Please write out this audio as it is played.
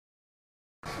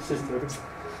sisters.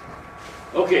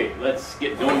 Okay, let's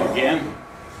get going again.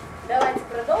 Давайте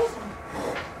продолжим.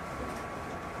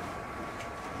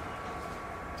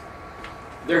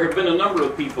 There have been a number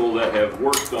of people that have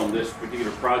worked on this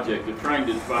particular project of trying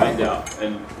to find out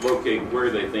and locate where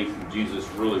they think Jesus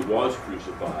really was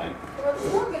crucified. Вот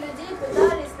много людей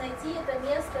пытались найти это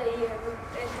место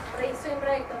и своим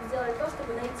проектом сделать то,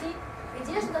 чтобы найти,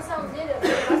 где же на самом деле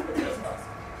Господь Христос.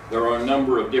 There are a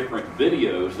number of different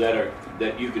videos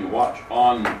that you can watch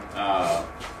on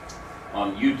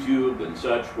YouTube and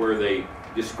such, where they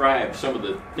describe some of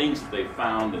the things that they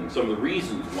found and some of the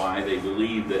reasons why they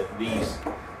believe that these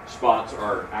spots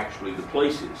are actually the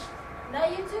places. На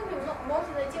YouTube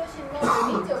можно найти очень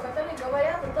много видео, которые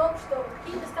говорят о том, что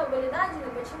какие места были найдены,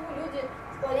 почему люди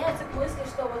склоняются к мысли,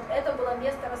 что вот это было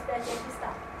место распятия Христа.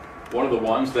 One of the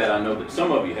ones that I know that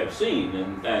some of you have seen,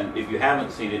 and if you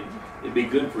haven't seen it, it'd be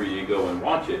good for you to go and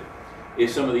watch it,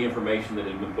 is some of the information that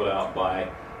has been put out by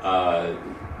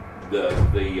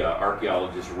the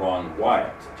archaeologist Ron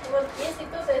Wyatt. Вот если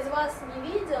кто-то из вас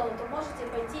не видел, то можете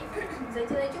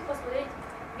зайти на YouTube, посмотреть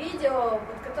видео,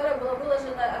 которое было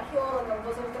выложено археологом,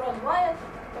 его зовут Рон Уайт,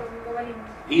 о котором мы говорим.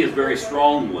 He is very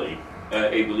strongly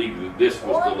a believer that this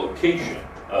was the location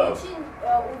of. Очень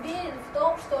уверен в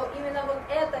том, что именно вот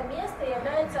это место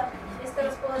является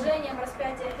месторасположением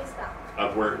распятия Христа.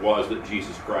 Of where it was that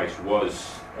Jesus Christ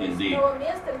was indeed Того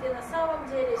места, где на самом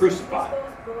деле crucified.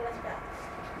 Христос был распят.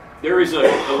 There is a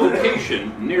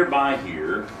location nearby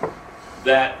here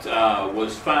that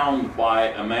was found by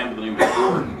a man by the name of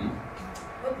Gordon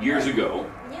years ago.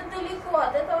 Недалеко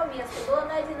от этого места было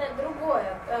найдено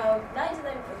другое, найдено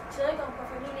человеком по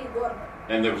фамилии Гордон.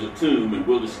 And there was a tomb, and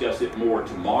we'll discuss it more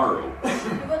tomorrow.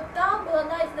 И вот там была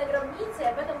найдена гробница, и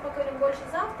об этом поговорим больше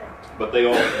завтра. But they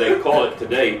call it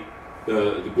today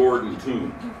the Gordon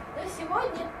tomb. Но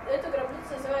сегодня эту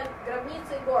гробницу называют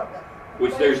гробницей Гордона.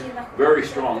 Which there's very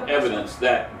strong evidence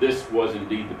that this was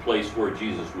indeed the place where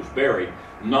Jesus was buried,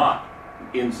 not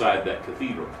inside that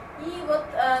cathedral. И вот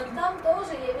там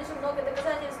тоже я вижу много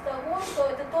доказательств того, что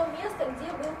это то место,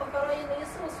 где был похоронен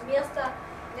Иисус, место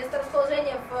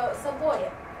расположения в соборе.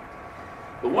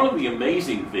 But one of the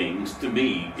amazing things to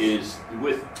me is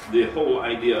with the whole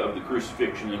idea of the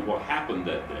crucifixion and what happened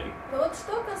that day. Но вот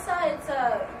что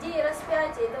касается идеи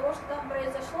распятия и того, что там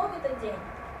произошло в этот день.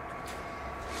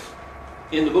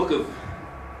 In the book of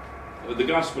the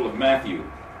Gospel of Matthew,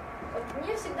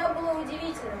 мне всегда было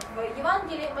удивительно, в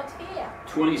Евангелии Матфея,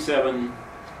 27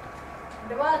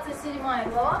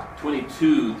 глава,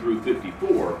 22 through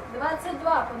 54,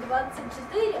 22 по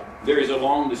 24, there is a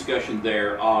long discussion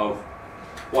there of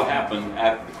what happened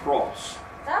at the cross.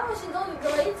 там очень долго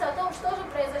говорится о том, что же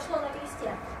произошло на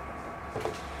кресте.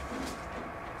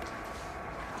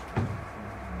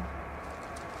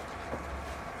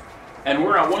 And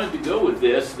where I wanted to go with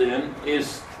this then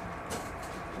is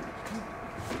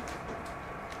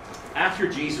after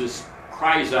Jesus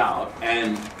cries out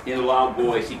and in a loud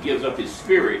voice he gives up his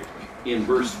spirit in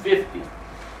verse 50.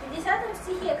 В 50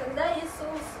 стихе, когда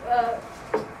Иисус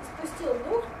спустил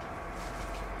дух,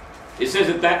 It says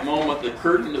at that moment the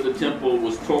curtain of the temple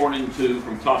was torn in two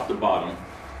from top to bottom.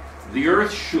 The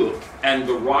earth shook and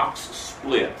the rocks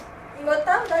split. И вот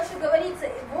там дальше говорится,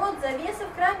 вот завеса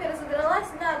в храме разодралась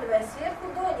надвое,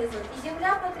 сверху донизу, и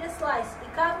земля потряслась,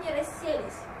 и камни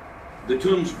расселись. The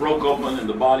tombs broke open and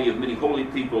the body of many holy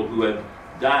people who had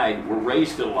died were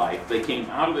raised to life. They came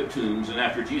out of the tombs, and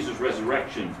after Jesus'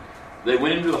 resurrection, they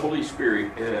went into the Holy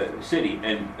Spirit city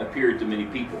and appeared to many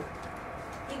people.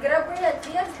 И гробы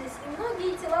отверзлись, и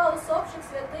многие тела усопших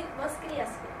святых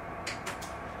воскресли.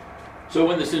 So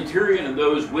when the centurion and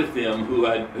those with him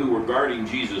who were guarding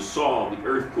Jesus saw the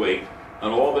earthquake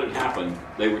and all that had happened,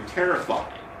 they were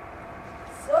terrified.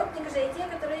 Сотник же и те,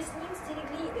 которые с ним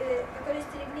стерегли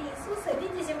Иисуса,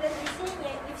 видя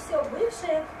землетрясение и все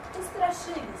бывшее,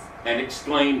 устрашились. And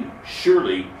exclaimed,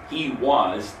 "Surely he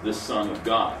was the Son of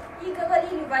God." И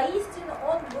говорили, воистину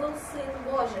он был Сын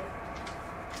Божий.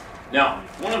 Now,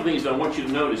 one of the things I want you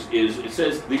to notice is it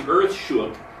says the earth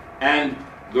shook and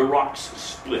the rocks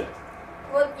split.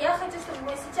 Вот я хочу, чтобы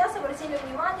мы сейчас обратили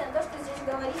внимание на то, что здесь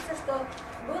говорится, что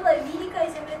было великое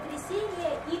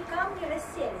землетрясение и камни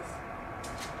расселись.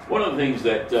 One of the things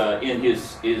that in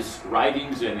his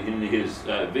writings and in his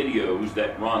videos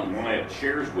that Ron Wyatt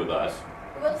shares with us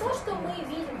Вот то, что мы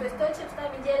видим, то есть то, чем с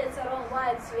нами делится Рон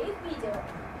Уайт в своих видео,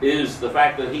 is the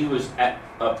fact that he was at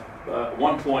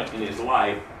one point in his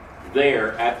life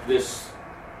there at this,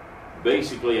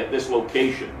 basically at this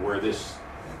location where this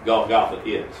Golgotha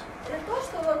is. это то,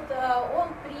 что вот он,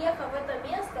 приехав в это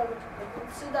место, вот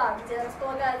сюда, где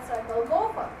располагается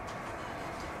Голгофа,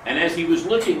 And as he was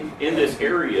looking in this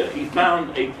area, he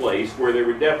found a place where there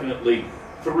were definitely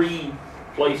 3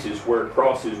 places where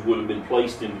crosses would have been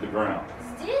placed into the ground.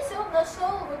 Здесь он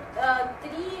нашел вот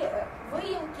 3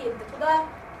 выемки, куда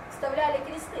вставляли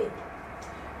кресты.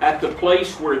 At the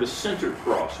place where the center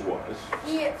cross was,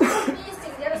 И в том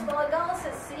месте, где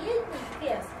располагался средний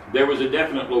крест, there was a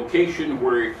definite location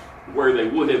where they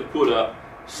would have put up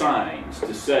signs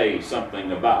to say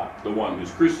something about the one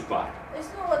who's crucified. то есть,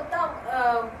 ну вот там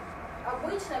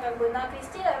обычно как бы на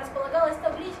кресте располагалась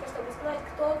табличка, чтобы сказать,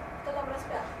 кто там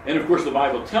распят. And of course the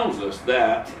Bible tells us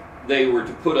that they were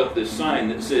to put up this sign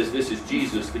that says this is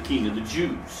Jesus, the King of the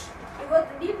Jews. И вот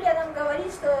Библия нам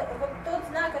говорит, что вот тот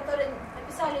знак, который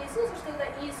написали Иисусу, что это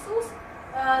Иисус,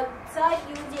 царь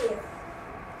иудеев.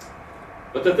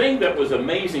 But the thing that was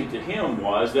amazing to him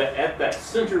was that at that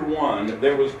center one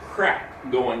there was crack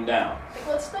going down. Так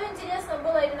вот, что интересно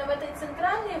было именно в этой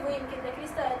центральной выемке для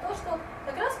креста, это то, что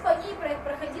как раз по ней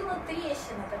проходила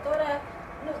трещина, которая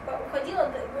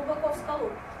уходила глубоко в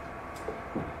скалу.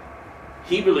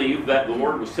 He believed that the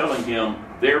Lord was telling him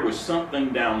there was something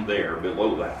down there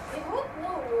below that. И вот,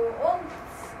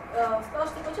 он сказал,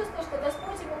 что почувствовал, что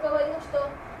Господь ему говорил, что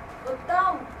вот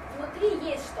там внутри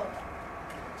есть что-то.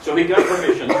 So he got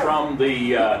permission from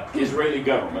the Israeli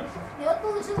government И он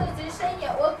получил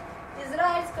разрешение от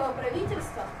израильского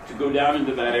правительства to go down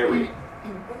into that area.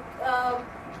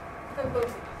 как бы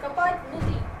копать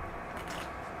внутри.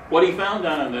 What he found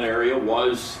down in that area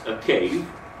was a cave.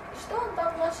 И что он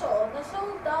там нашел? Он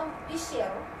нашел там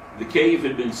пещеру. The cave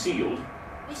had been sealed,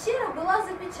 Пещера была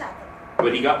запечатана.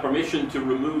 but he got permission to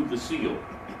remove the seal.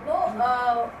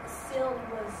 Но sealed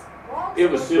was rocks.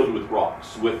 It was sealed with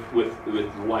rocks, with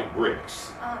like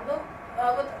bricks.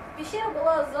 Вот пещера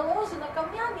была заложена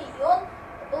камнями, и он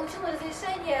получил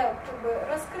разрешение как бы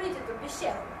раскрыть эту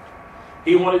пещеру.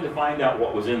 He wanted to find out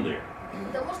what was in there.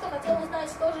 Потому что хотел узнать,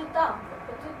 что же там,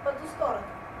 по ту сторону.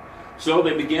 So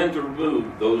they began to remove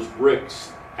those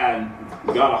bricks and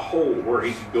got a hole where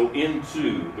he could go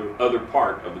into the other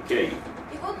part of the cave.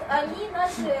 И вот они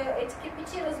начали эти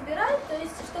кирпичи разбирать, то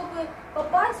есть чтобы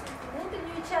попасть в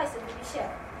внутреннюю часть этой пещеры.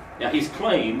 Now his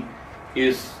claim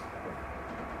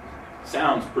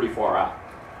sounds pretty far out.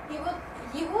 И вот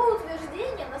его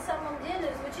утверждение на самом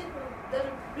деле звучит даже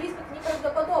близко к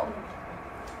неправдоподобному.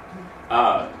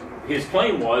 His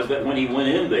claim was that when he went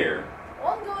in there,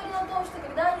 Он говорил о том, что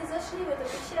когда они зашли в эту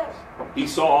пещеру, he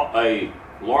saw a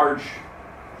large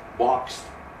boxed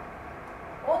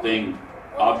thing,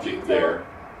 он object видел there,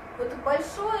 вот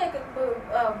большой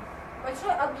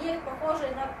объект,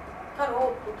 похожий на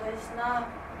коробку, то есть на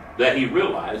that he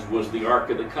realized was the Ark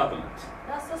of the Covenant.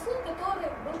 сосуд, который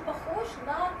был похож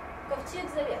на ковчег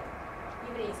завета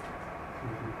еврейский.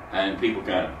 And people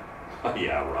kind of, oh,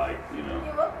 yeah, right, you know.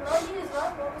 И вот многие из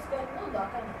вас могут сказать, ну да,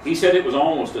 конечно. He said it was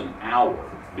almost an hour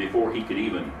before he could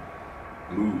even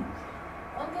move.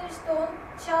 Он говорит, что он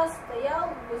час стоял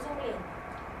в изумлении.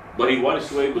 But he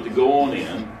was able to go on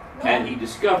in, and he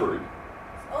discovered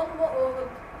Он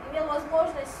имел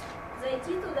возможность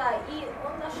зайти туда, и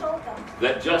он нашел там,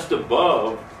 that just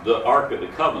above the Ark of the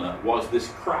Covenant was this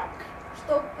crack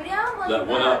что прямо that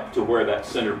went над up to where that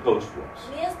center post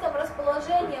was. местом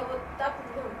расположения вот так,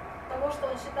 того, что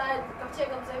он считает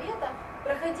ковчегом завета,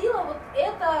 проходила вот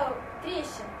эта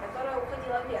трещина, которая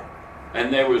уходила вверх.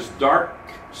 And there was dark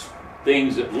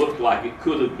things that looked like it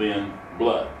could have been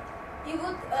blood. И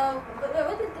вот в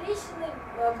этой трещине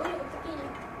были вот такие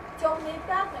темные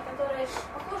пятна, которые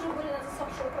похожи были на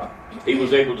засохшую кровь. He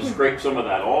was able to scrape some of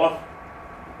that off,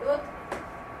 И вот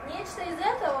нечто из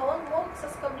этого он мог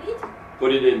соскоблить,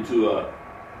 put it into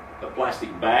a plastic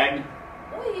bag.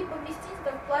 ну и поместить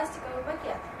это в пластиковый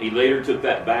пакет. He later took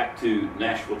that back to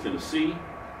Nashville, Tennessee,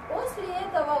 После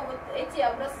этого вот эти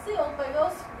образцы он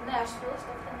повез в Нэшвилл,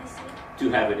 что в Теннесси,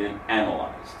 to have it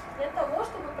analyzed. для того,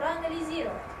 чтобы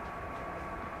проанализировать.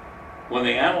 When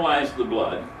they analyzed the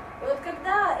blood, И вот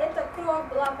когда эта кровь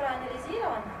была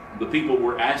проанализирована, the people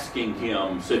were asking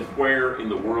him, said, "Where in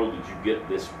the world did you get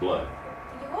this blood?"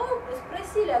 его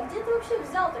спросили, а где ты вообще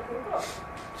взял такую кровь?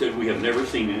 He said, "We have never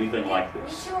seen anything like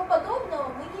this." Ничего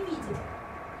подобного мы не видели.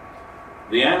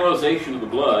 The analyzation of the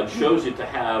blood shows it to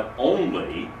have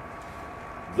only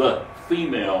the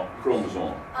female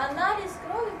chromosome. Анализ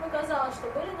крови показал, что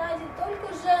были найдены только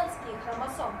женские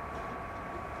хромосомы.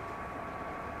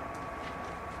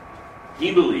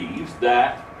 He believes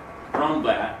that from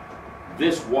that,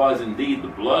 this was indeed the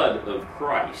blood of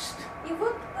Christ, И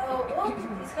вот он,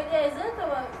 исходя из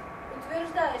этого,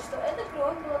 утверждает, что эта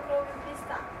кровь была кровью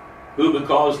Христа, who,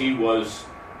 because he was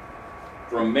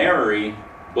from Mary,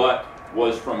 but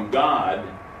was from God,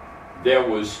 there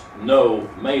was no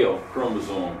male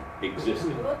chromosome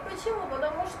existed. Вот почему?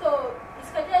 Потому что,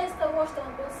 исходя из того, что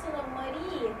он был сыном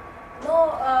Марии,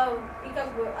 но и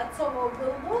как бы отцом его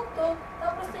был Бог, то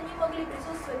там просто не могли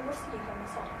присутствовать мужские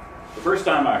хромосомы. The first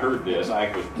time I heard this,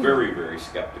 I was very, very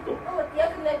skeptical. Ну вот я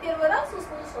когда первый раз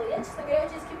услышал, я, честно говоря,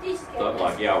 очень скептически Thought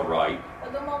like, yeah, right.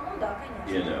 подумал, ну да,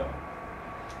 конечно. You know.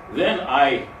 Then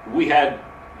we had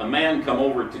a man come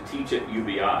over to teach at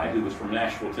UBI who was from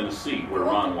Nashville, Tennessee, where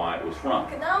Ron Wyatt was from.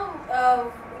 К нам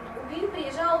в УБИ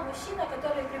приезжал мужчина,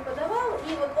 который преподавал,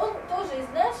 и вот он тоже из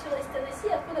Нэшвилла, из Теннесси,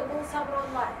 откуда был сам Рон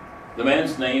Вайт. The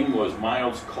man's name was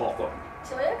Miles Cawthon.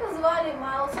 Человека звали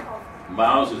Майлз Кофф.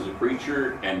 Miles is a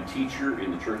preacher and teacher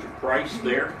in the Church of Christ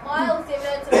there. Майлз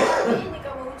является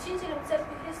проповедником и учителем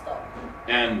Церкви Христовой.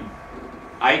 And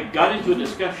I got into a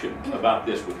discussion about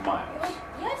this with И Miles. вот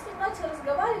я с ним начал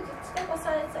разговаривать, что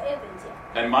касается этой темы.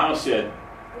 And Miles said,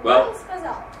 И well, Майлз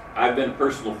сказал, I've been a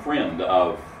personal friend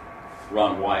of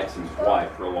Ron Wyatt's and his wife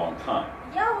for a long time.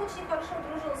 я очень хорошо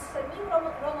дружил с самим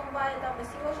Роном Вайтом и с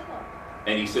его женой.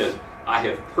 And he says, I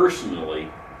have personally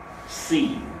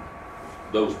seen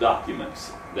those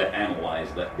documents that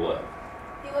analyze that blood.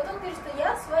 И вот он говорит, что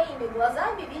я своими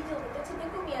глазами видел вот эти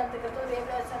документы, которые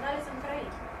являются анализом крови.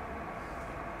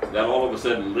 That all of a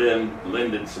sudden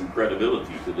lended some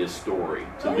credibility to this story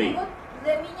to Ну и me. вот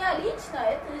для меня лично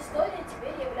эта история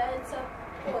теперь является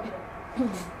подлинной.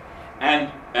 And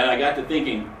I got to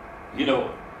thinking, you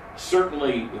know,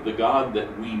 certainly the God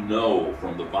that we know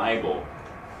from the Bible,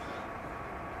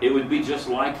 it would be just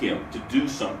like him to do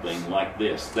something like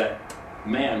this, that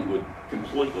man would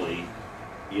completely,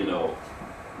 you know,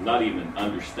 not even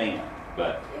understand.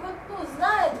 But И вот, ну,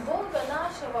 знает Бога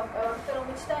нашего, которого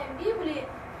мы читаем в Библии,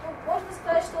 ну, можно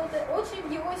сказать, что это очень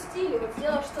в его стиле, вот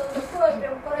сделать что-то такое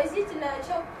прям поразительное, о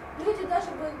чем люди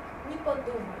даже бы не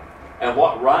подумали. and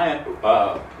what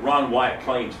Ron Wyatt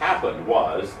claims happened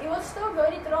was И вот что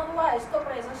говорит Рон Вайт, что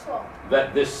произошло?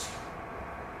 that this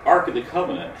Ark of the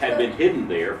Covenant had been hidden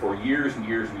there for years and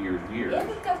years and years and years.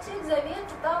 Этот ковчег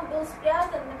завета там был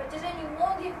спрятан на протяжении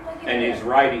многих-многих And in лет. his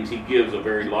writings, he gives a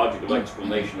very logical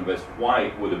explanation of as to why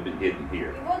it would have been hidden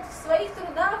here. И вот в своих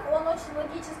трудах он очень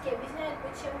логически объясняет,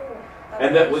 почему так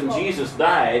And that when произошло. Jesus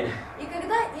died, И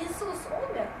когда Иисус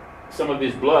умер, some of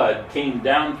his blood came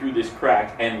down through this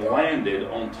crack and landed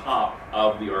on top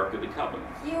of the Ark of the Covenant.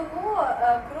 его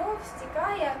кровь,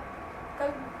 стекая,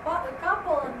 как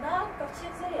капала на ковчег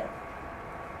завета.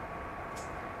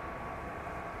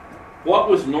 What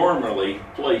was normally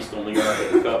placed on the Ark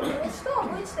of the И Covenant вот что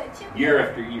обычно, year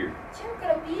after year? чем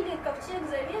кропили ковчег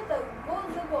завета год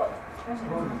за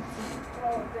годом?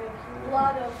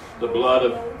 The blood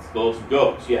of those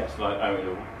goats, yes. I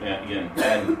mean,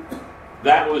 and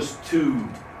that was to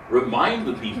remind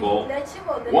the people Для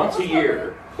чего? Для once того, a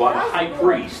year by the раз в high год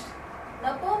priest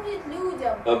напомнить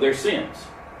людям of their sins.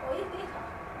 о их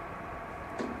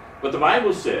грехах. But the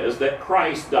Bible says that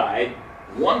Christ died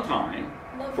one time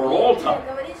Но for all Библия time,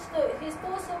 говорит, что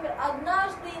Христос умер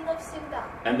однажды и навсегда,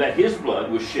 and that his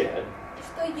blood was shed и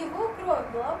что его кровь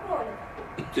была пролита,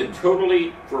 to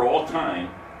totally, for all time,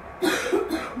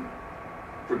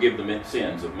 forgive the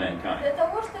sins of mankind. для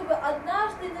того, чтобы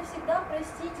однажды и навсегда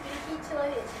простить грехи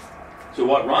человечества. So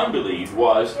what Ron believed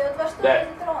was И вот во что that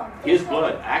верит Рон? То, his что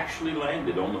blood actually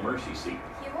landed on the mercy seat.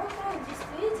 его кровь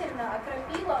действительно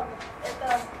окропила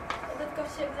этот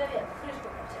ковчег завета, крышку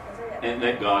ковчега завета. And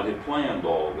that God had planned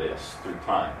all this through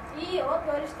time. И он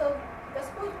говорит, что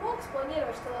Господь мог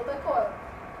спланировать что-то такое.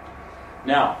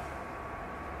 Now,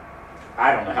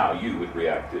 I don't know how you would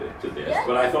react to this,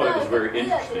 but I thought it was very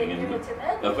interesting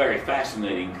and a very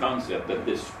fascinating concept that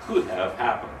this could have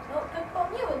happened. Но, как по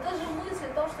мне, вот даже мысль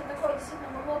о том, что такое действительно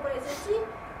могло произойти,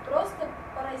 просто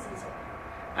поразительно.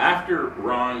 After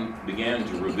Ron began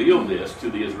to reveal this to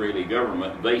the Israeli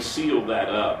government, they sealed that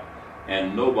up,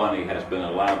 and nobody has been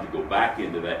allowed to go back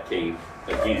into that cave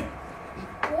again.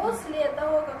 После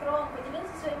того, как Рон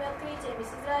поделился своими открытиями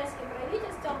с израильским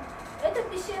правительством, эта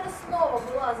пещера снова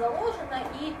была заложена,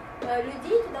 и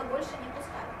людей туда больше не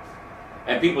пускали.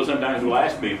 And people sometimes will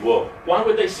ask me, well, why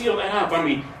would they seal that up? I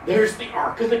mean, there's the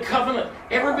Ark of the Covenant.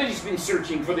 Everybody's been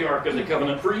searching for the Ark of the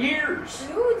Covenant for years.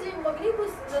 Люди могли бы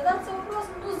задаться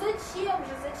вопросом, ну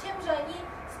зачем же они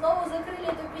снова закрыли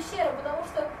эту пещеру, потому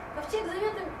что ковчег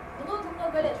завета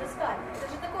много-много лет искали.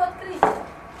 Это же такое открытие.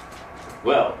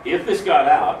 Well, if this got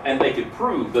out and they could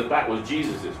prove that that was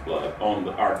Jesus' blood on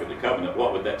the Ark of the Covenant,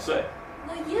 what would that say?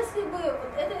 Но если бы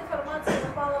вот эта информация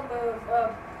попала бы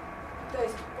то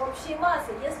есть в общие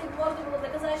массы, если бы можно было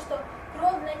доказать, что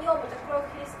кровь на нем это кровь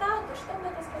Христа, то что бы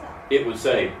это сказало? It would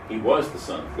say he was the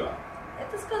Son of God.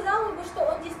 Это сказало бы, что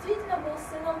он действительно был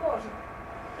Сыном Божьим.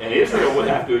 And Israel would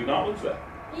have to acknowledge that.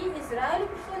 И Израилю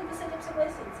пришлось бы с этим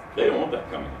согласиться. They don't want that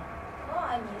coming in. Но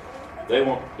они этого не хотят.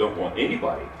 They don't want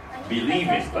anybody Они believing не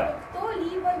хотят, that. чтобы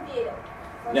кто-либо верил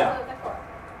во Now, что такое.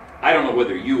 I don't know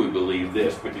whether you would believe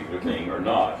this particular thing or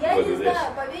not. Я Whether не this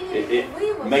знаю, поверили ли вы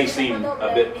it во may что-то seem a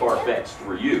подобное bit или нет. far-fetched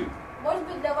for you. Может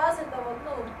быть, для вас это вот,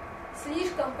 ну,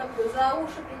 слишком как бы за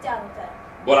уши притянутое.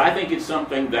 But I think it's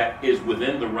something that is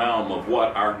within the realm of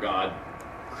what our God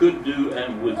could do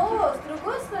and would do. Но, с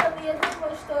другой стороны, я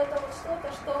думаю, что это вот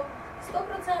что-то, что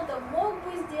 100% мог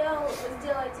бы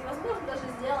сделать и, возможно, даже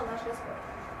сделал наш Господь.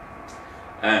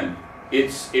 And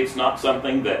it's not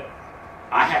something that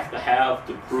I have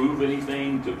to prove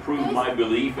anything, to prove my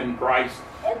belief in Christ.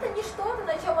 Это не что-то,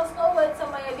 на чем основывается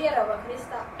моя вера во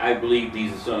Христа. I believe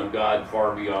He's the Son of God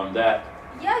far beyond that.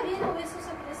 Я верю в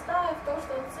Иисуса Христа и в то,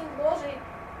 что Он Сын Божий,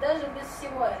 даже без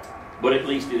всего этого. But at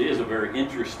least it is a very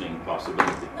interesting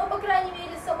possibility. Но, по крайней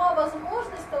мере, сама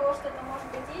возможность того, что это может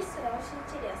быть истина, очень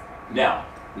интересна. Now,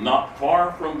 not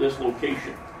far from this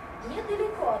location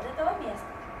Недалеко от этого места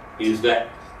is that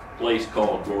place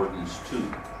called Gordon's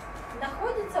Tomb.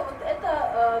 находится вот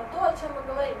это то, о чем мы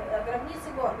говорим, гробница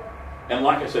Гордона. And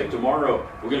like I say, tomorrow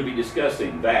we're going to be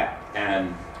discussing that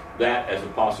and that as a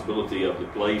possibility of the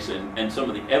place and some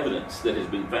of the evidence that has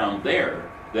been found there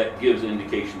that gives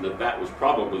indication that that was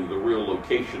probably the real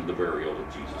location of the burial of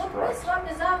Jesus Вот мы с Christ.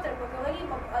 вами завтра поговорим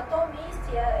о том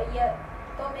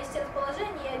месте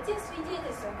расположения и о тех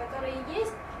свидетельствах, которые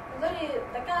есть, которые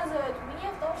доказывают мне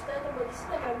в том, что это была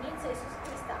действительно гробница Иисуса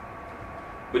Христа.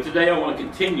 But today I want to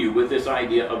continue with this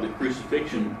idea of the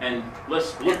crucifixion, and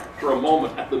let's look for a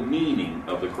moment at the meaning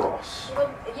of the cross. И вот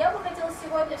я бы хотела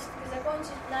сегодня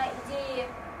закончить на идее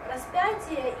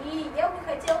распятия, и я бы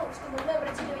хотела, чтобы мы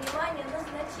обратили внимание на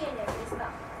значение креста.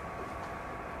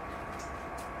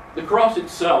 The cross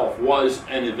itself was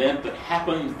an event that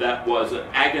happened that was an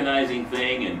agonizing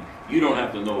thing, and you don't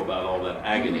have to know about all that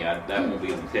agony. That won't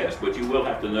be on the test, but you will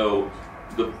have to know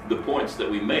the points that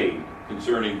we made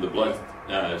concerning the blood,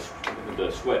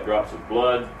 the sweat drops of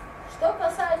blood. Что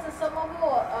касается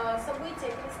самого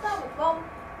события креста, вот вам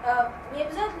не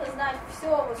обязательно знать все,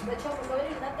 вот, о чем мы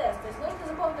говорили на тест. То есть нужно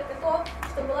запомнить только то,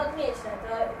 что было отмечено.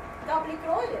 Это капли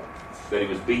крови, That he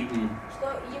was beaten,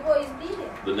 что его избили,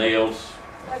 the nails,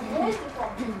 гвозди,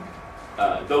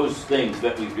 помните. those things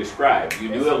that we've described. You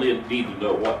do need to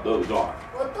know what those are.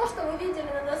 Вот то, что вы видели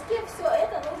на доске, все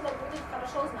это нужно будет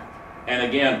хорошо знать. And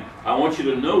again, I want you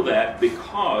to know that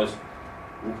because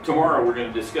tomorrow we're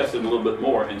going to discuss it a little bit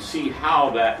more and see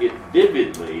how that it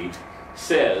vividly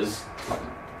says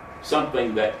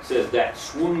something that says that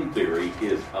swoon theory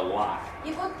is a lie.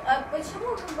 И вот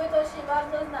почему это очень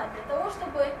важно знать? Для того,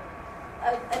 чтобы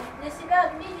для себя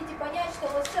отметить и понять, что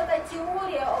вот эта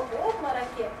теория об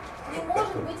обмороке не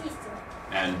может быть истиной.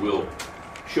 And we'll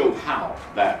show how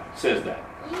that says that.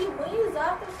 И мы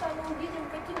завтра с вами увидим,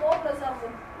 каким образом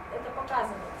это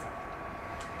показывается.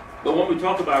 But when we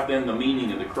talk about then the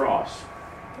meaning of the cross,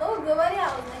 Но говоря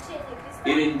о значении it креста,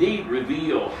 indeed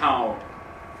reveals how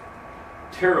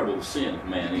terrible the sin of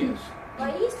man is.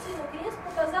 воистину крест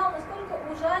показал, насколько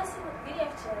ужасен грех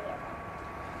человека.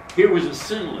 Here was a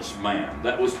sinless man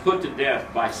that was put to death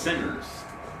by sinners.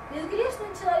 Безгрешный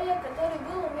человек, который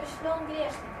был умерщвлен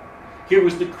грешником. Here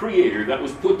was the Creator that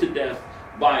was put to death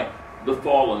by the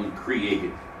fallen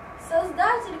created.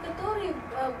 Создатель, который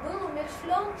был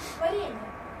умерщвлен творением.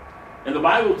 And the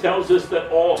Bible tells us that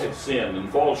all have sinned and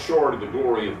fall short of the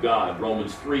glory of God.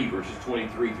 Romans 3, verses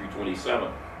 23 through 27.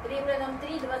 Римлянам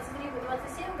 3,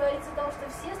 23-27 говорится о том, что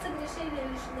все согрешили и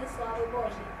лишены славы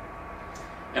Божьей.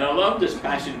 And I love this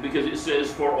passage because it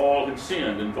says, for all have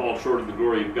sinned and fall short of the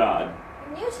glory of God.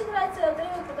 Мне очень нравится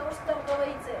отрывок, потому что там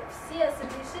говорится, все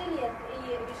согрешили и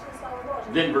лишены славы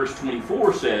Божьей. Then verse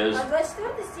 24 says, А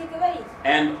 24 стих говорит,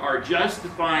 and are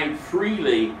justified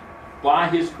freely by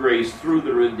His grace through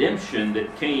the redemption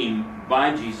that came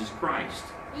by Jesus Christ.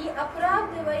 и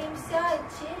оправдываемся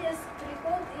через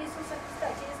приход Иисуса Христа,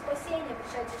 через спасение,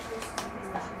 пришедшее Иисуса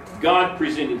Христа. God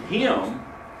presented Him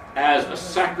as a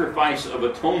sacrifice of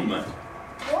atonement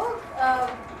Бог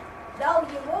дал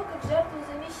его как жертву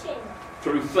замещения,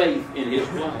 through faith in His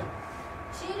blood.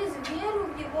 через веру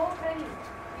в его крови,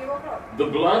 в его кровь. The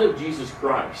blood of Jesus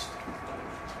Christ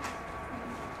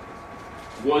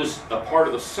was a part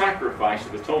of the sacrifice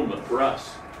of atonement for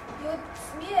us. И вот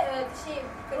точнее,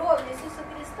 кровь Иисуса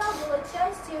Христа была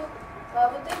частью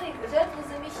вот этой жертвы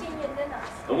замещения для нас.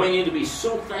 And we need to be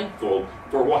so thankful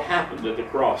for what happened at the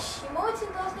cross. И мы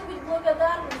очень должны быть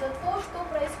благодарны за то, что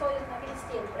происходит на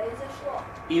кресте, произошло.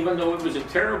 Even though it was a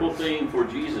terrible thing for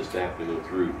Jesus to have to go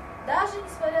through, Даже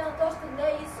несмотря на то, что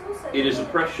для Иисуса it is a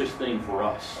это precious thing for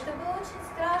us. было очень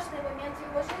страшный момент в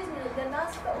его жизни, но для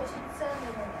нас это очень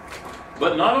ценный момент.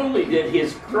 But not only did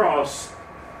his cross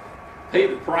pay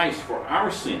the price for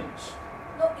our sins,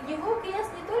 Но его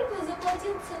крест не только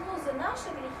заплатил цену за наши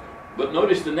грехи, but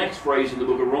notice the next phrase in the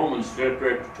book of Romans,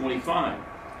 chapter 25.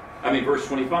 Verse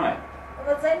 25.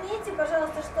 вот заметьте,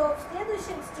 пожалуйста, что в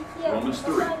следующем стихе, в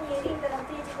послании Римлянам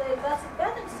 3 главе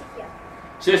 25 стихе,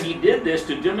 says he did this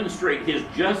to demonstrate his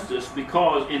justice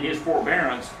because in his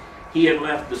forbearance he had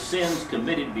left the sins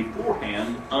committed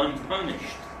beforehand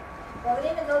unpunished. во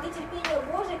время долготерпения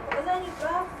Божьих показаний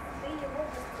прав его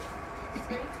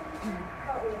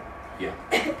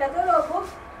которого Бог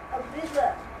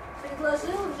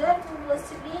предложил в жертву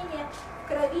милосердия в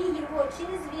крови его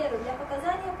через веру для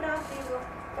показания правды его,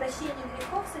 прощения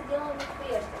грехов, соделанных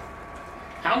прежде.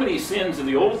 How many sins in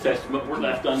the Old Testament were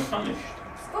left unpunished?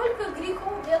 Сколько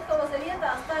грехов Ветхого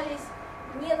Завета остались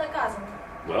не наказанными?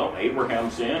 Well, Abraham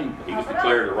sinned. He was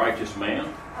declared a righteous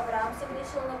man. Авраам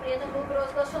согрешил, но при этом был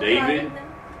провозглашен David.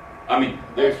 праведным.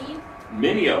 There's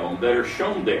many of them that are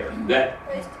shown there that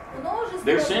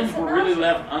their sins were really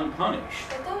left unpunished.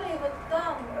 которые вот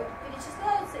там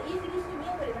перечисляются, их грехи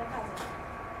не были наказаны.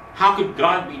 How could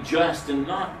God be just and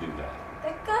not do that?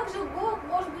 Так как же Бог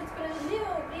может быть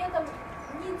справедливым и при этом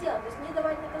не делать, то есть не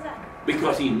давать наказания?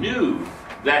 Because he knew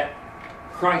that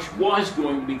Christ was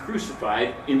going to be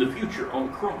crucified in the future on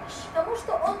the cross. Потому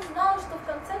что он знал, что в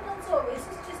конце концов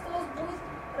Иисус Христос будет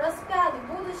распят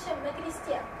в будущем на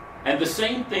кресте. And the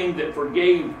same thing that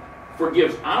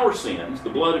forgives our sins, the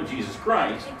blood of Jesus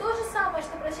Christ, И то же самое,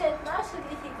 что прощает наши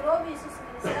грехи кровью Иисуса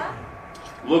Христа,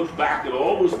 looked back at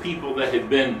all those people that had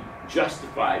been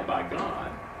justified by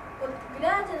God. вот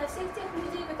глядя на всех тех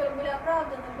людей, которые были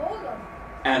оправданы Богом,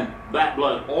 And that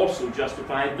blood also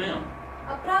justified them.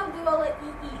 оправдывало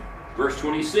и их. Verse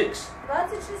 26.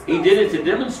 26. He did it to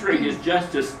demonstrate his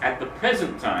justice at the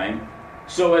present time,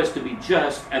 so as to be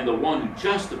just and the one who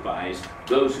justifies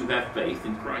those who have faith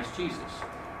in Christ Jesus.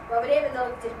 Во время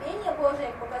долготерпения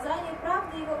Божия к показанию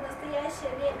правды его в настоящее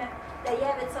время, да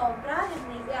явится он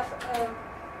праведный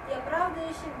и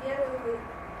оправдывающим верою в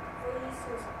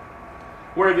Иисуса.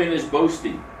 Where then is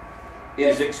boasting? It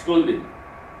is excluded.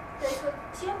 То есть вот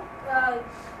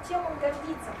чем он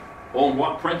гордится? On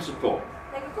what principle?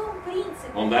 На каком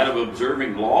принципе? On that of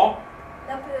observing law?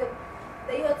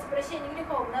 Дается прощение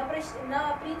грехов на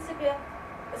принципе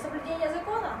соблюдения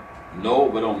закона? No,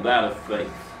 but on that of faith.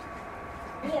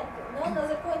 Нет, но на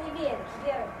законе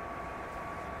веры.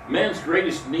 Man's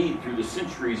greatest need through the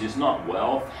centuries is not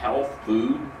wealth, health,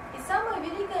 food, И самая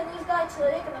великая нужда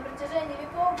человека на протяжении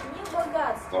веков не в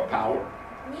богатстве, or power,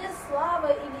 не слава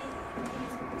или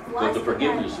but власть, the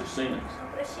forgiveness of sins.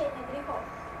 но прощение грехов.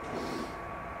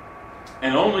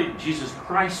 And only Jesus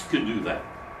Christ could do that.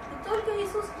 И только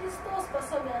Иисус Христос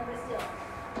способен это сделать.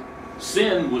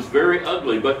 Sin was very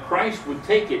ugly, but Christ would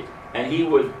take it and he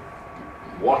would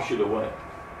wash it away.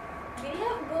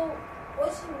 Грех был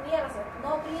очень мерзок,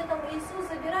 но при этом Иисус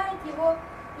забирает его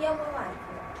и омывает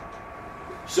его.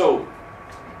 So,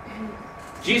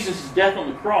 Jesus' death on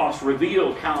the cross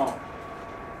revealed how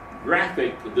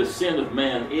graphic the sin of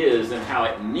man is and how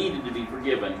it needed to be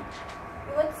forgiven.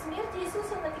 И вот смерть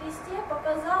Иисуса на кресте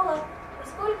показала,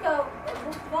 насколько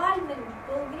буквальным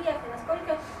был грех, и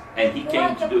насколько была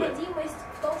необходимость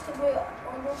в том, чтобы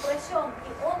он был прощен,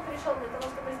 и он пришел для того,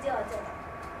 чтобы сделать это.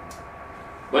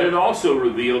 But it also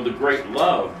revealed the great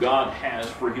love God has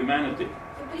for humanity.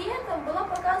 И при этом была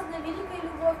показана великая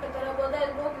любовь, которая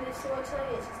обладает Бог для всего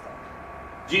человечества.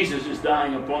 Jesus is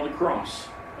dying upon the cross.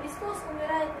 Христос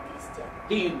умирает на кресте.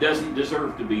 He doesn't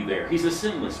deserve to be there. He's a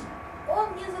sinless man. Он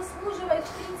не заслуживает,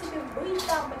 в принципе, быть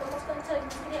там, потому что он человек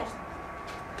безгрешный.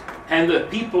 And the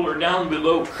people are down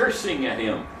below cursing at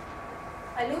him.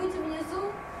 А люди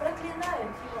внизу проклинают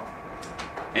его.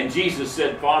 And Jesus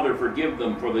said, Father, forgive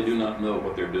them, for they do not know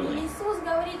what they're И doing. Иисус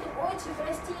говорит им: «Отче,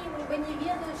 прости им, ибо не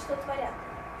ведают, что творят».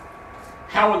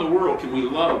 How in the world can we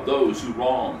love those who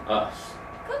wrong us?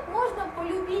 Как можно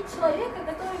полюбить человека,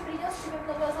 который принес тебе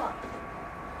много зла?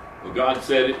 Well, God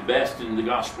said it best in the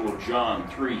Gospel of John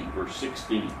 3, verse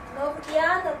 16. Но в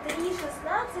Иоанна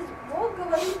 3:16 Бог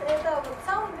говорит это вот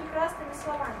самыми прекрасными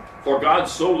словами. For God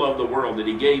so loved the world that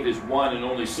he gave his one and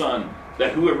only Son,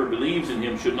 that whoever believes in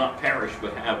him should not perish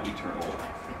but have eternal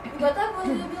life. Ибо так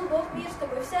возлюбил Бог мир,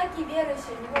 чтобы всякий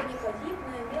верующий в него не погиб,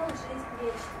 но имел жизнь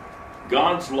вечную.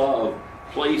 God's love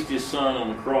placed his Son on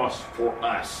the cross for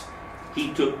us.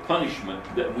 He took punishment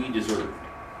that we deserved.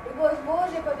 Любовь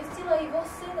Божья поместила его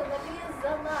Сына на крест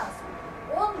за нас.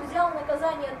 Он взял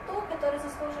наказание то, которое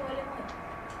заслуживали мы.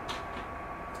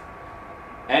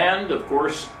 And, of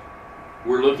course,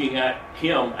 we're looking at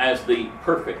him as the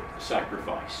perfect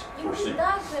sacrifice И for мы sin.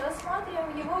 также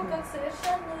рассматриваем его как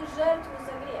совершенную жертву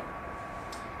за грех.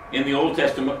 In the Old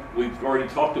Testament, we've already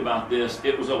talked about this,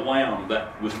 it was a lamb that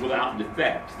was without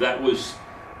defect, that was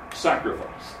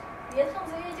sacrificed. В Ветхом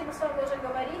Завете мы с вами уже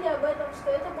говорили об этом, что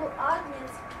это был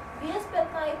агнец без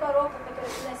пятна и порока, который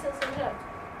приносился в жертву.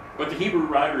 But the Hebrew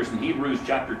writers in Hebrews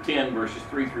chapter 10, verses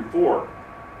 3 through 4,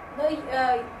 Но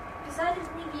писатель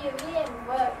книги Евреям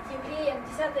в Евреям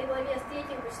 10 главе с 3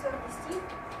 по 4 стих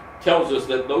tells us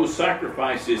that those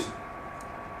sacrifices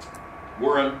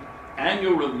were an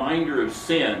annual reminder of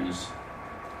sins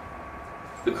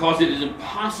because it is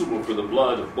impossible for the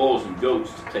blood of bulls and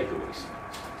goats to take away sins.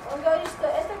 Он говорит, что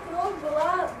эта кровь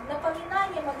была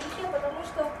напоминанием о грехе, потому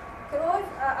что кровь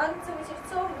агнцев и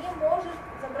тельцов не может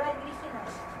забрать грехи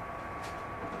наши.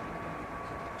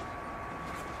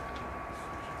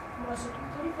 Маша,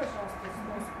 повтори, пожалуйста,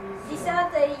 сноску.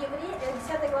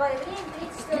 10 глава Евреям,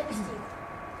 3-4 стих.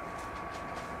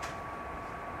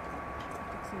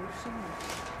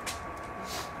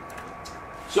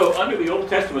 So under the Old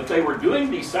Testament, they were doing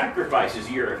these sacrifices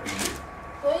year after year.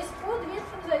 То есть под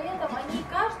Ветхим Заветом они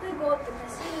каждый год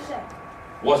приносили жертву.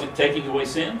 Was it taking away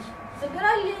sins?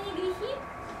 Забирали ли они грехи?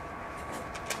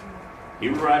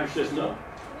 Hebrew writer says no.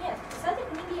 Нет. Писатель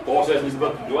книги Paul says in the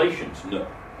book of Евреям. Galatians, no.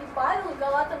 И Павел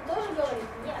Галатам тоже говорит,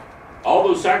 нет. All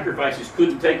those sacrifices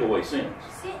couldn't take away sins.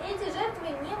 Все эти жертвы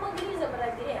не могли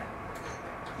забрать грех.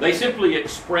 They simply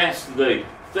expressed the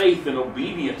faith and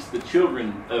obedience the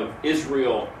children of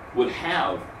Israel would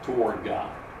have toward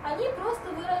God. Они просто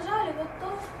выражали вот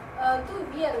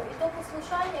ту веру и то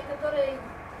послушание, которое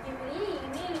евреи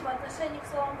имели по отношению к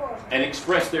Словам Божьим. And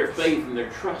expressed their faith and their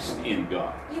trust in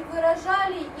God. И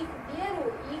выражали их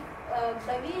веру, их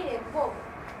доверие к Богу.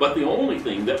 But the only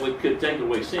thing that could take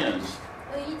away sins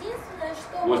Но единственное,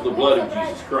 что was the могло blood of забрать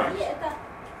Jesus Christ. грехи, это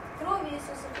кровь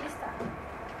Иисуса Христа.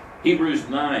 Hebrews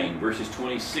 9, verses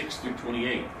 26 through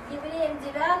 28. Евреям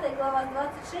 9 глава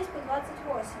 26 по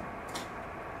 28.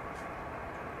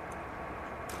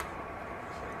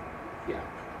 Yeah.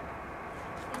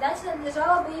 Иначе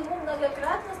надлежало бы ему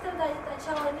многократно страдать от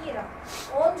начала мира.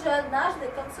 Он же однажды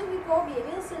к концу веков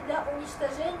явился для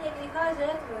уничтожения греха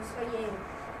жертвою своей.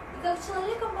 И как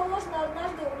человеком положено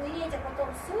однажды умереть, а потом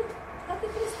суд, как и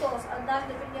Христос,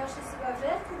 однажды принесший себя в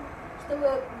жертву,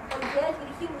 чтобы подвергать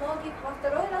грехи многих, во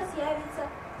второй раз явится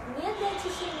не для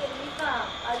очищения греха,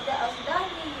 а для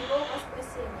ожидания его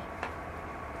воскресения.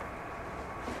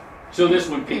 So this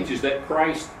one teaches that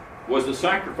Christ was the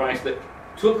sacrifice that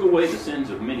took away the sins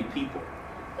of many people.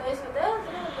 То есть вот этот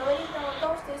говорит нам о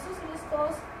том, что Иисус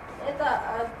Христос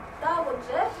это та вот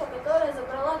жертва, которая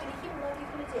забрала грехи многих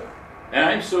людей. And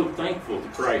I'm so thankful to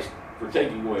Christ for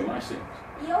taking away my sins.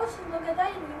 И я очень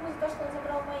благодарен Ему за то, что Он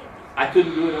забрал мои грехи. I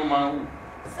couldn't do it on my own.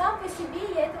 Сам по себе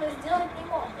я этого сделать не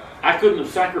мог. I couldn't have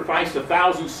sacrificed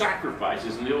 1,000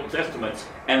 sacrifices in the Old Testament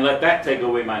and let that take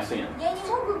away my sins. Я не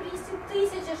мог бы принести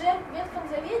 1000 жертв в Ветхом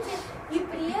Завете и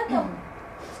при этом,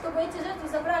 чтобы эти жертвы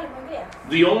забрали мой грех.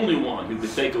 The only one who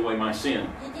could take away my sin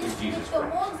is Единственный, Jesus кто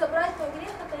Christ. мог забрать мой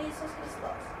грех, это Иисус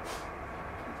Христос.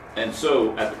 And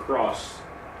so at the cross,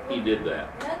 He did that.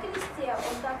 На кресте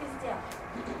Он так и сделал.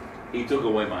 He took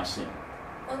away my sin.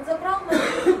 Он забрал мои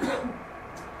грехи.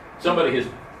 Somebody has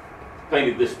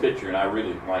painted this picture and I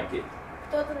really like it.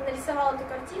 Кто-то нарисовал эту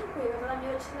картинку, и она мне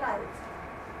очень нравится.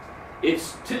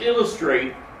 It's to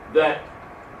illustrate that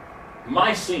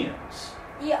my sins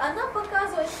И она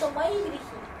показывает, что мои грехи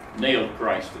nailed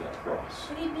Christ to that cross.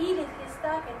 прибили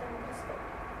Христа к этому кресту.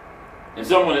 And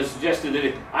someone has suggested that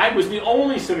if I was the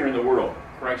only sinner in the world,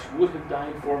 Christ would have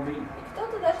died for me. И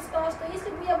кто-то даже сказал, что если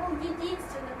бы я был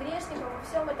единственным грешником во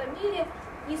всем этом мире,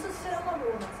 Иисус все равно бы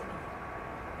умер за меня.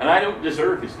 And I don't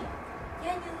deserve His love.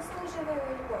 Я не заслуживаю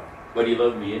его любовь, But He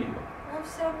loved me anyway. но Он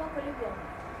все равно полюбил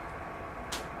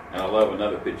меня. And I love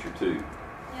another picture too.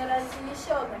 Мне нравится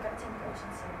еще одна картинка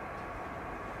очень сильно.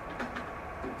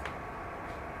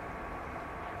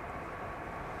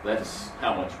 That's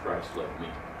how much Christ loved me.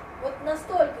 Вот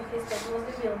настолько Христос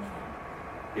возлюбил меня.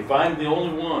 If I'm the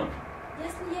only one,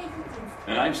 Если я единственный,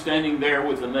 and I'm standing there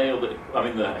with the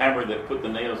the hammer that put the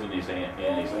nails in his hands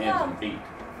and feet,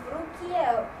 в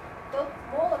руке тот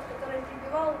молот, который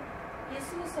прибивал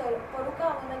Иисуса по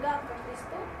рукам и ногам ко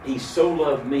Христу, He so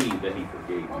loved me that He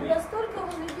forgave Он me. настолько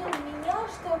возлюбил меня,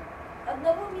 что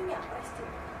одного меня простил.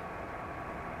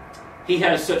 He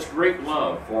has such great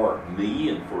love for me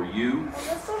and for you Он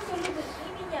настолько любит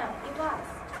и меня, и вас,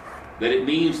 that it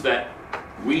means that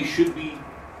we should be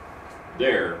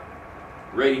there,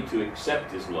 ready to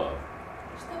accept His love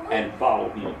что мы and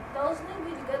follow Him. должны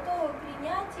быть готовы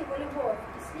принять Его любовь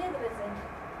и следовать за Ним.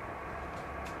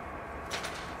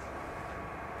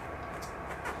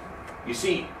 You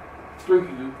see,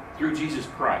 through Jesus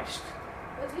Christ,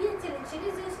 Вот видите ли,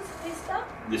 через Иисуса Христа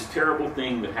this terrible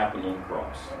thing that happened on the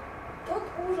cross тот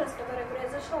ужас, который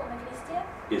произошел на кресте,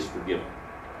 is forgiven.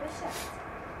 прощается.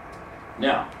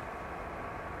 Now,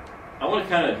 I want to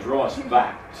kind of draw us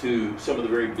back to some of the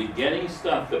very beginning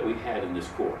stuff that we had in this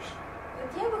course.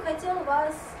 Вот я бы хотел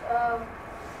вас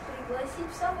пригласить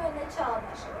в самое начало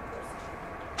нашего курса.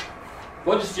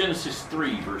 What does Genesis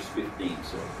 3, verse 15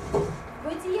 say?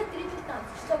 Бытие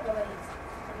 3:15, что говорится?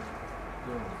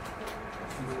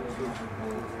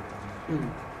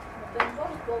 Кто не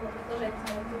может полно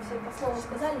предложение, вы все по слову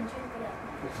сказали, ничего не понятно.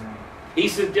 He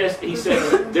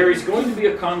said there is going to be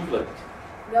a conflict.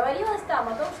 Говорилось там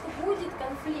о том, что будет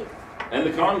конфликт. And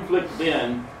the conflict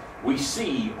then we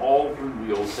see all through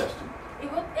the Old Testament. И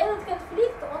вот этот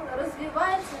конфликт, он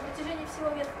развивается на протяжении всего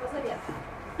Ветхого Завета.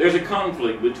 There's a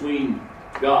conflict between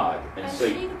God and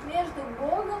Satan. Конфликт между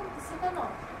Богом и Сатаной.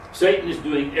 Satan is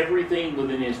doing everything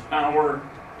within his power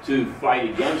to fight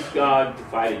against God, to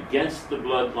fight against the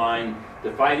bloodline,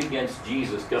 to fight against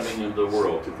Jesus coming into the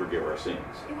world to forgive our sins.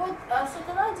 И вот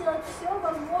Сатана делает все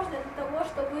возможное для того,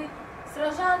 чтобы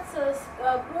сражаться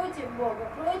против Бога,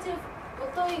 против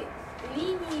вот той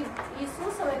линии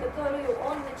Иисусовой, которую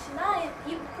он начинает,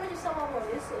 и против самого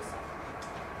Иисуса.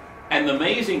 And the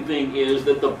amazing thing is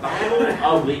that the battle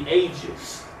of the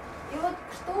ages И вот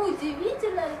что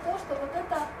удивительно, то, что вот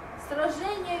это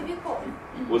сражение веков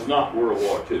was not World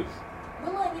War II.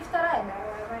 была не Вторая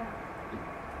мировая война.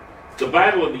 The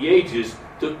battle of the ages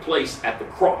took place at the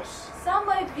cross.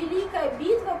 Самая великая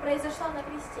битва произошла на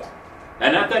кресте.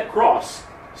 And at that cross,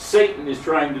 Satan is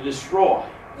trying to destroy.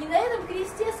 И на этом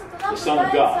кресте Сатана The Son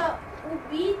of пытается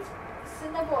убить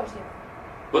Сына Божьего.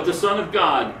 But the Son of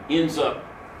God ends up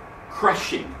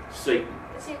crushing Satan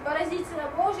Точнее, поразить Сына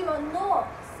Божьего, но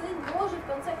Сын Божий в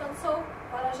конце концов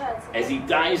поражается. as he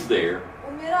dies there,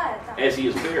 Умирает там, as he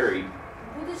is buried,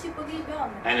 будучи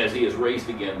погребенным, and as he is raised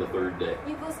again the third day.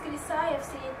 и воскресая в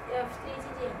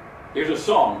третий день. There's a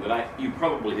song that you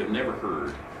probably have never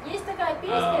heard. Есть такая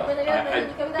песня, вы, наверное,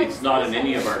 никогда не It's not in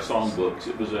any of слышали. our songbooks.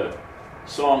 It was a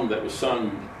song that was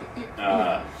sung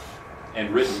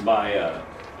and written by a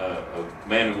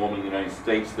man and woman in the United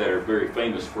States that are very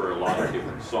famous for a lot of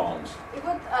different songs. И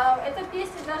вот эта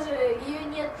песня, даже ее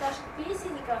нет в наших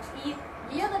песенниках, и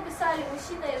ее написали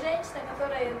мужчина и женщина,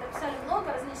 которые написали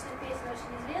много различных песен,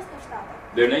 очень известных в Штатах.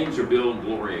 Their names are Bill and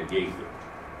Gloria Gaither.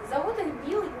 Зовут их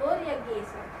Билл и Глория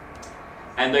Гейсер.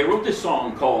 And they wrote this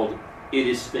song called It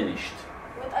Is Finished.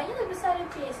 Вот они написали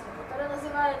песню, которая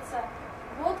называется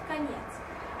 «Вот конец».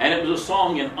 And it was a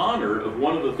song in honor of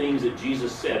one of the things that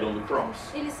Jesus said on the cross.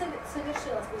 Или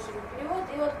 «Совершилось», лучше перевод.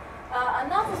 И вот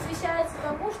она посвящается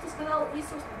тому, что сказал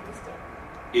Иисус на кресте.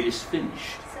 It is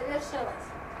finished. Совершилось.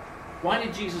 Why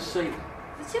did Jesus say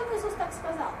that? Зачем Иисус так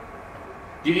сказал?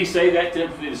 Did he say that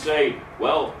simply to say,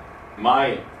 well,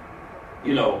 my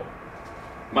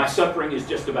suffering is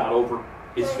just about over.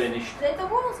 It's finished. Для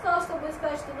того он сказал, чтобы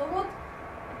сказать, что ну вот,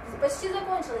 почти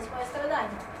закончилось мое страдание.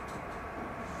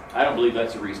 I don't believe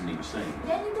that's the reason he was saying.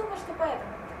 Я не думаю, что поэтому.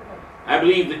 I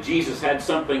believe that Jesus had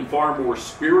something far more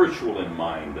spiritual in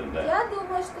mind than that. Я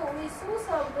думаю, что у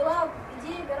Иисуса была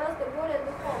идея гораздо более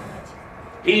духовная.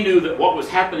 He knew that what was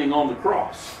happening on the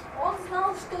cross Он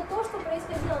знал, что то, что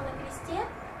происходило на кресте,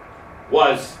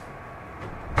 was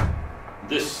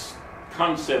this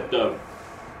concept of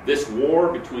this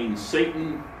war between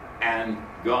Satan and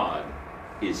God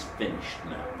is finished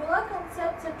now. была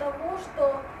концепция того,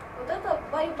 что вот эта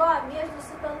борьба между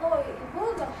сатаной и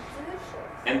Богом завершилась.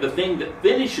 And the thing that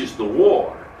finishes the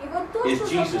war И вот то, is что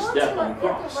Jesus' death закончило on the эту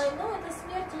cross. войну, это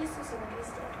смерть Иисуса на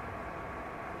кресте.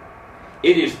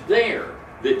 It is there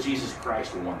that Jesus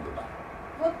Christ won the battle.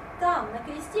 Вот там, на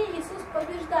кресте, Иисус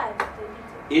побеждает в этой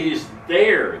битве. It is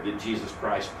there that Jesus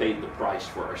Christ paid the price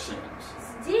for our sins.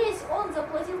 Здесь Он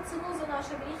заплатил цену за наши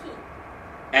грехи.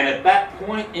 And at that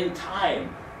point in time,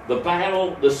 the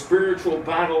battle, the spiritual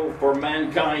battle for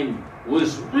mankind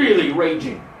was really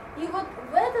raging. И вот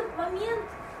в этот момент,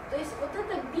 то есть вот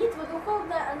эта битва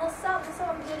духовная, она на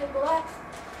самом деле была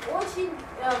очень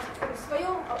в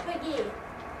своем апогее.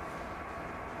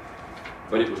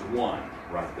 But it was won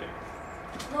right there.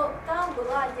 Но там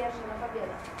была одержана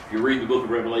победа. If you read the book of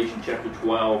Revelation, chapter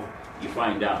 12, you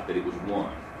find out that it was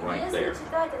won right Если there.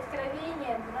 читать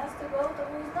Откровение, 12 главу, то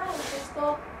мы узнаете,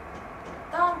 что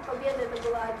там победа эта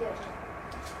была одержана.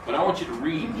 But I want you to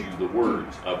read you the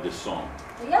words of this song.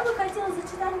 Но я бы хотела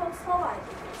зачитать вам слова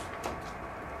этой песни,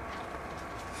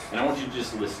 And I want you to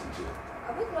just listen to it.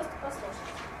 а вы просто послушайте.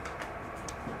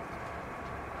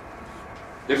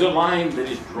 There's a line that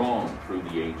is drawn through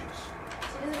the ages.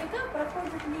 Через века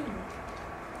проходит линия.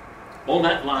 On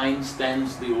that line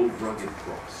stands the old rugged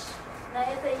cross. На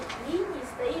этой линии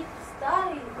стоит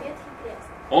старый ветхий крест.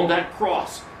 On that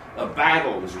cross, a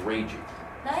battle is raging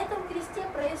На этом кресте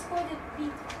происходит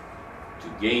битва to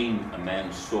gain a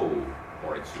man's soul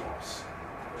or its loss.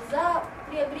 за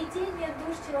приобретение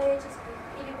душ человеческих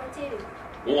или потерю.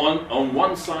 On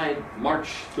one side march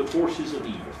the forces of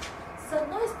evil. С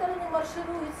одной стороны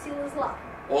маршируют силы зла.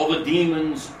 All the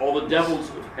demons, all the devils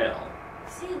of hell.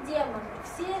 Все демоны,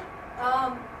 все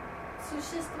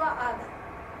существа ада.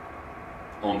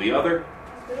 On the other,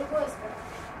 С другой стороны,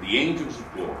 the angels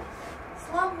of glory.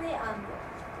 славные ангелы.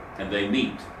 And they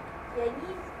meet И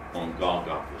они on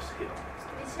Golgotha's hill.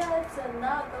 встречаются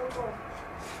на Голгофе.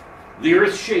 The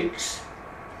earth shakes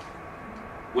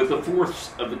with the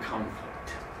force of the conflict.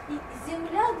 И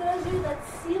земля дрожит от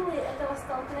силы этого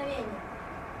столкновения.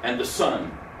 And the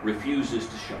sun refuses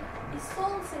to shine. И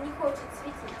солнце не хочет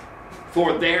светить.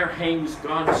 For there hangs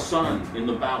God's Son in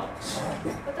the balance.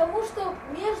 Потому что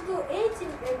между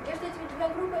этими двумя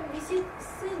группами висит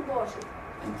Сын Божий.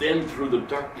 And then through the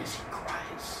darkness he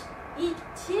cries, И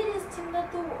через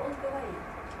темноту Он говорит: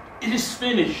 "It is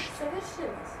finished.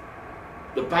 совершилось.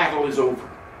 The battle is over.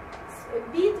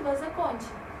 Битва закончена.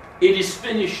 It is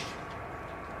finished.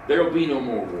 There will be no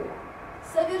more war.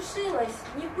 Совершилось.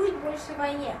 Не быть больше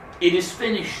войне. It is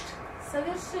finished.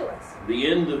 Совершилось. The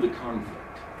end of the conflict.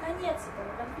 Конец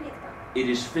этого конфликта. It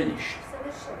is finished.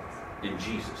 Совершилось. And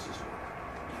Jesus is Lord."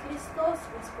 И Христос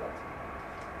Господь.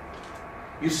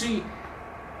 You see,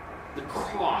 the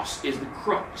cross is the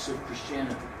crux of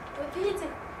Christianity. Вот видите,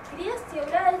 крест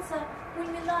является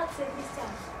кульминацией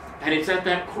христианства. And it's at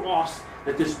that cross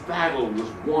that this battle was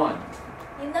won.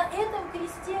 И на этом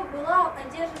кресте была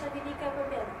одержана великая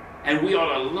победа. And we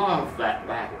ought to love that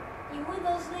battle И мы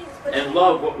должны and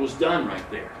love what was done right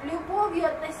there. любовью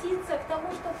относиться к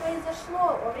тому, что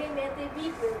произошло во время этой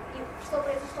битвы и что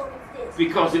произошло вот здесь.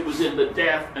 Because it was in the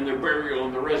death and the burial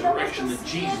and the Потому что resurrection в that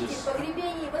смерти, Jesus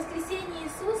погребении и воскресении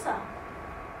Иисуса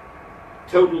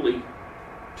totally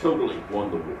won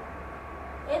the war.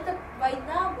 эта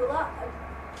война была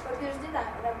побеждена,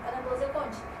 она была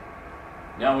закончена.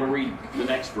 Now I want to read the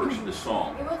next verse of the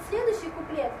song. И вот следующий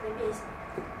куплет этой песни.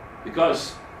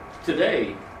 Because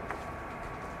today,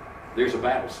 there's a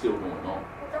battle still going on.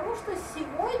 Потому что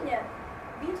сегодня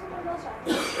битва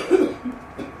продолжается.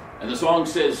 And the song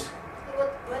says, И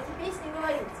вот в этой песне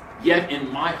говорится: "Yet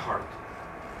in my heart,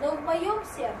 но в моем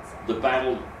сердце the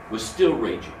battle was still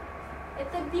raging.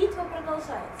 эта битва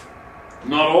продолжается.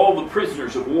 Not all the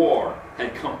prisoners of war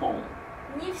had come home.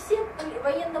 Не все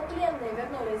военнопленные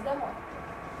вернулись домой.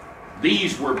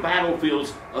 These were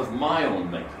battlefields of my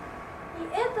own making.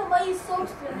 И это мои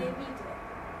собственные битвы.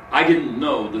 I didn't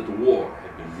know that the war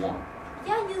had been won.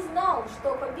 Я не знал,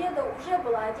 что победа уже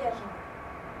была одержана.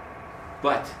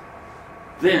 But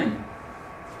then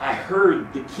I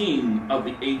heard the King of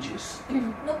the ages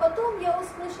Но потом я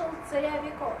услышал царя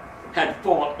веков. had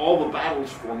fought all the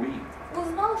battles for me,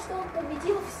 Узнал, что он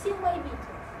победил все мои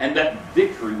битвы. and that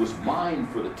victory was mine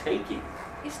for the taking.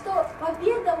 И что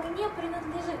победа мне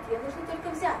принадлежит, ее нужно только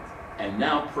взять. And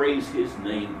now praise his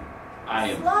name.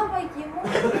 I am. Слава ему,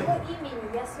 его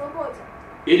имени, я свободен.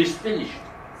 It is finished.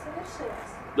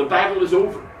 Совершилось. The battle is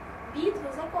over.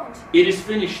 Битва закончена. It is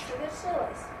finished.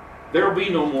 Совершилось. There will be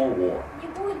no more war. Не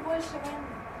будет больше войны.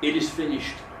 It is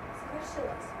finished.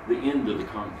 Совершилось. The end of the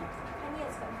conflict.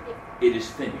 Конец конфликта. It is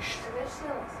finished.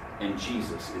 Совершилось. And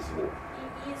Jesus is Lord.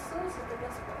 И Иисус это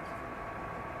Господь.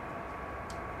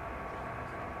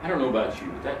 I don't know about you,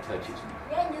 but that touches me.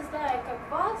 Я не знаю, как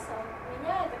вас, а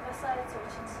меня это касается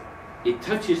очень сильно. It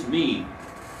touches me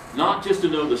not just to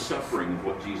know the suffering of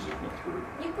what Jesus went through,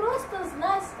 Не просто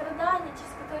знать страдания,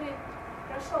 через которые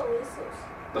прошел Иисус,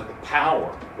 but the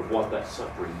power of what that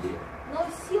suffering did. но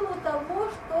силу того,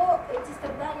 что эти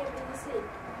страдания принесли.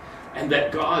 And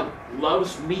that God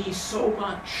loves me so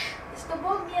much. И что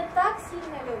Бог меня так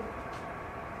сильно любит,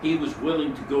 He was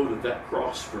willing to go to that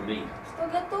cross for me. что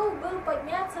готов был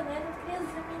подняться на этот крест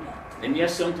за меня. And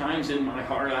yes, sometimes in my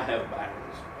heart I have battles.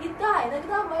 И да,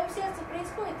 иногда в моем сердце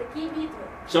происходят такие битвы.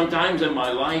 Sometimes in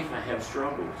my life I have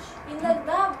struggles.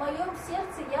 Иногда в моем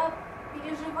сердце я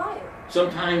переживаю.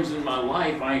 Sometimes in my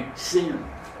life I sin.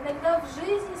 Иногда в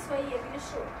жизни своей я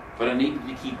грешу. But I need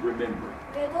to keep remembering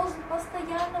Но я должен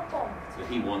постоянно помнить, that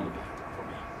He won the battle for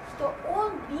me. что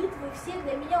Он битвы все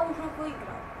для меня уже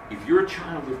выиграл. If you're a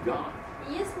child of God,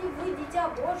 И если вы дитя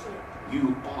Божие,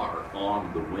 you are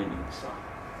on the winning side.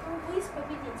 то вы с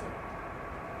победителем.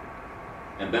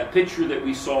 And that picture that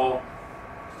we saw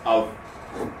of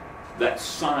that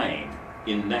sign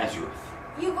in Nazareth,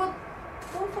 И вот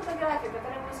ту фотографию,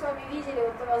 которую мы с вами видели,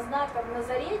 вот этого знака в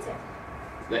Назарете,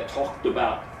 that talked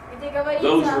about где говорится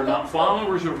those who о are том, not что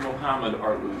followers of Muhammad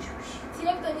are losers.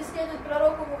 те, кто не следует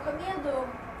пророку Мухаммеду,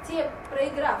 те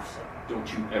проигравшие. Don't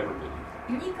you ever believe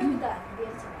it. Никогда не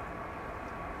верьте.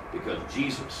 Because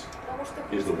Jesus Потому что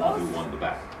is the one who Христос won the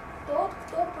battle. тот,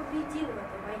 кто победил в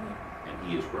этой войне. And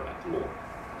he is Lord.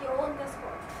 И Он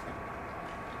Господь.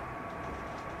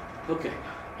 Okay,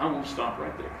 I'm going to stop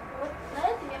right there. Вот на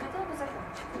этом я хотела бы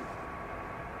закончить.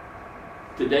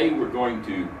 Today we're going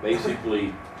to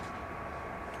basically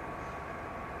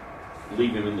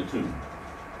leave him in the tomb.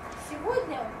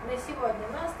 На сегодня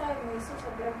мы оставим Иисуса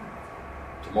в гробнице.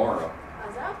 Tomorrow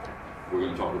А завтра we're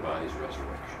going to talk about his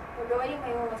resurrection поговорим о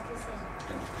Его воскресении.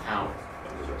 and the power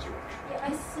of his resurrection. И о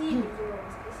силе Его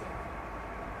воскресения.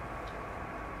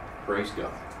 Praise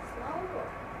God. Слава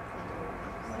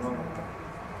Богу.